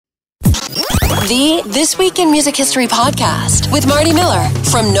The This Week in Music History podcast with Marty Miller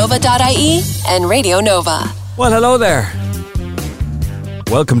from Nova.ie and Radio Nova. Well, hello there.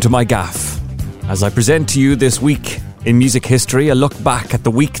 Welcome to my gaff. As I present to you this week in music history, a look back at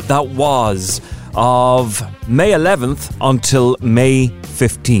the week that was of May 11th until May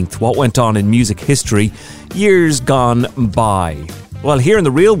 15th. What went on in music history years gone by. Well, here in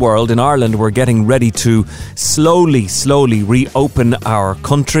the real world in Ireland, we're getting ready to slowly reopen our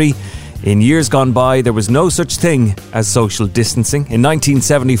country. In years gone by, there was no such thing as social distancing. In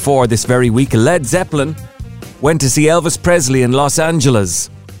 1974, this very week, Led Zeppelin went to see Elvis Presley in Los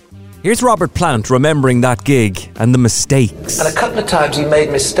Angeles. Here's Robert Plant remembering that gig and the mistakes. And a couple of times he made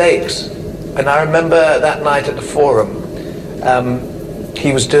mistakes. And I remember that night at the Forum,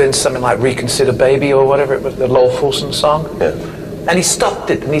 he was doing something like Reconsider Baby or whatever it was, the Lowell Fulson song. Yeah. And he stopped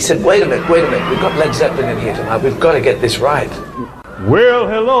it and he said, wait a minute, we've got Led Zeppelin in here tonight, we've got to get this right. Well,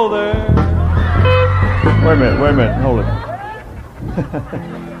 hello there. Wait a minute, hold it.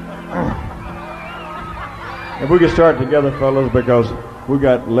 If we could start together, fellas, because we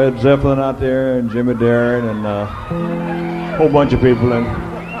got Led Zeppelin out there and Jimmy Darren and a whole bunch of people,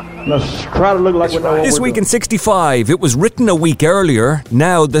 and let's try to look like we know what This we're week doing. in 65, it was written a week earlier.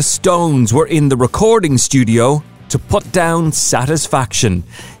 Now the Stones were in the recording studio to put down Satisfaction.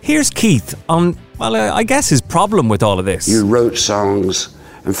 Here's Keith on, well, I guess his problem with all of this. You wrote songs,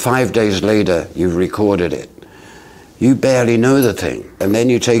 and 5 days later, you recorded it. You barely know the thing. And then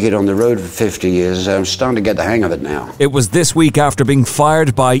you take it on the road for 50 years. I'm starting to get the hang of it now. It was this week after being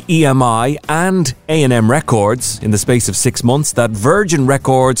fired by EMI and A&M Records in the space of 6 months that Virgin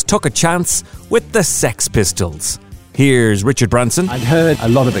Records took a chance with the Sex Pistols. Here's Richard Branson. I'd heard a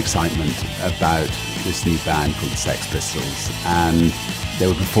lot of excitement about this new band called the Sex Pistols, and they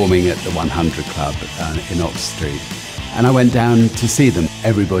were performing at the 100 Club in Oxford Street. And I went down to see them.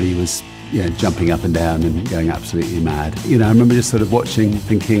 Everybody was, jumping up and down and going absolutely mad. I remember just sort of watching,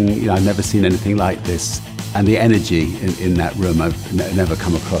 thinking, I've never seen anything like this. And the energy in that room, I've never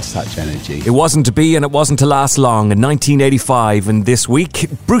come across such energy. It wasn't to be and it wasn't to last long. In 1985 and this week,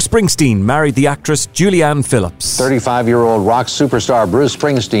 Bruce Springsteen married the actress Julianne Phillips. 35-year-old rock superstar Bruce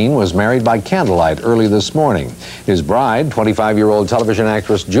Springsteen was married by candlelight early this morning. His bride, 25-year-old television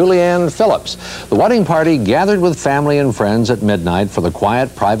actress Julianne Phillips. The wedding party gathered with family and friends at midnight for the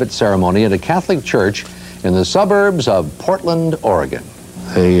quiet private ceremony at a Catholic church in the suburbs of Portland, Oregon.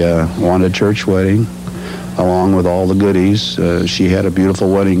 They wanted a church wedding, along with all the goodies. She had a beautiful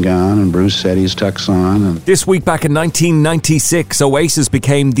wedding gown, and Bruce said his tux on. This week back in 1996, Oasis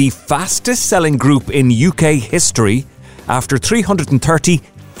became the fastest-selling group in UK history after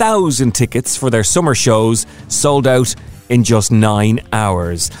 330,000 tickets for their summer shows sold out in just 9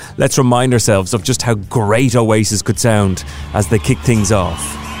 hours. Let's remind ourselves of just how great Oasis could sound as they kick things off.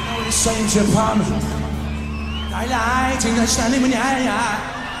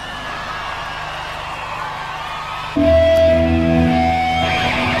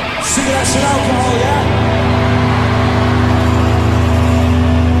 Cigarettes and alcohol, yeah?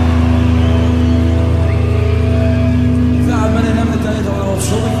 I've had many of them today, don't know what's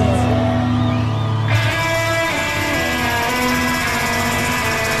wrong.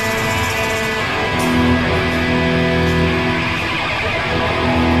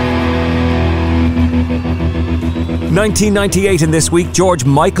 1998 in this week, George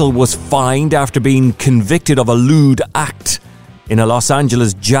Michael was fined after being convicted of a lewd act in a Los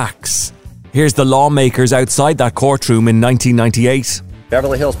Angeles Jack's. Here's the lawmakers outside that courtroom in 1998.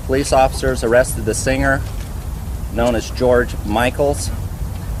 Beverly Hills police officers arrested the singer known as George Michaels.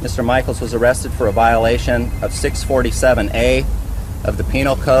 Mr. Michaels was arrested for a violation of 647A of the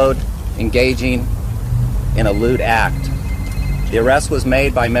Penal Code, engaging in a lewd act. The arrest was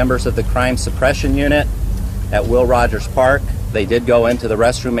made by members of the Crime Suppression Unit at Will Rogers Park. They did go into the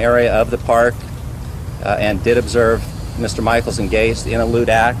restroom area of the park and did observe Mr. Michaels engaged in a lewd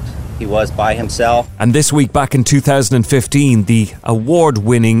act. He was by himself. And this week back in 2015, the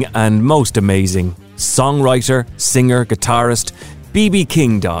award-winning and most amazing songwriter, singer, guitarist B.B.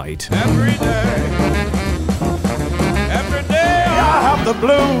 King died. Every day I have the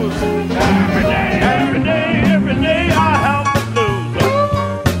blues. Every day I have the blues.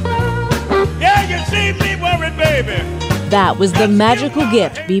 Yeah, you see me worried, baby. That was the magical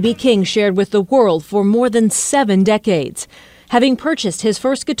gift B.B. King shared with the world for more than 7 decades. Having purchased his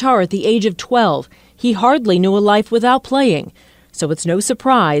first guitar at the age of 12, he hardly knew a life without playing. So it's no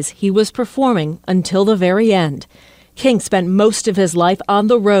surprise he was performing until the very end. King spent most of his life on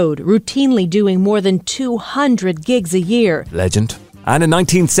the road, routinely doing more than 200 gigs a year. Legend. And in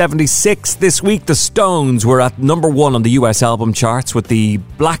 1976, this week, the Stones were at number 1 on the US album charts with the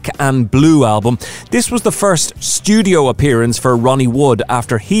Black and Blue album. This was the first studio appearance for Ronnie Wood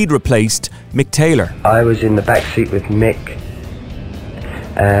after he'd replaced Mick Taylor. I was in the back seat with Mick,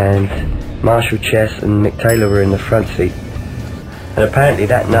 and Marshall Chess and Mick Taylor were in the front seat. And apparently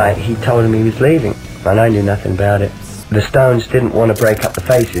that night he told him he was leaving, and I knew nothing about it. The Stones didn't want to break up the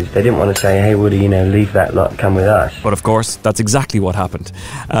Faces. They didn't want to say, hey, Woody, leave that lot and come with us. But of course, that's exactly what happened.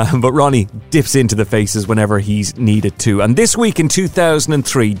 But Ronnie dips into the Faces whenever he's needed to. And this week in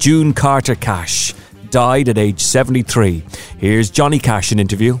 2003, June Carter Cash died at age 73. Here's Johnny Cash in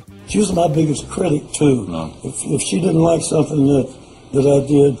interview. She was my biggest critic, too. No. If she didn't like something that I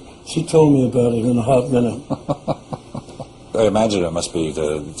did, she told me about it in a hot minute. I imagine it must be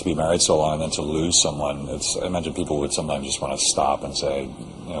to be married so long and then to lose someone. I imagine people would sometimes just want to stop and say,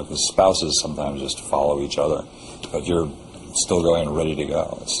 because spouses sometimes just follow each other, but you're still going and ready to go.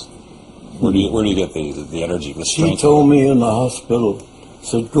 Where do you get the energy, the strength? She told me in the hospital,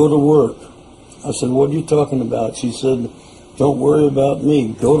 said, go to work. I said, what are you talking about? She said, don't worry about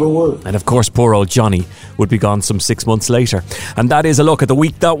me. Go to work. And of course, poor old Johnny would be gone some 6 months later. And that is a look at the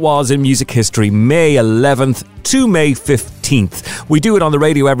week that was in music history, May 11th to May 15th. We do it on the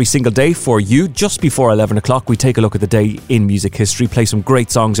radio every single day for you. Just before 11 o'clock, we take a look at the day in music history, play some great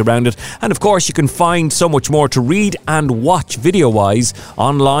songs around it. And of course, you can find so much more to read and watch video-wise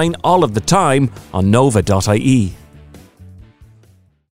online all of the time on nova.ie.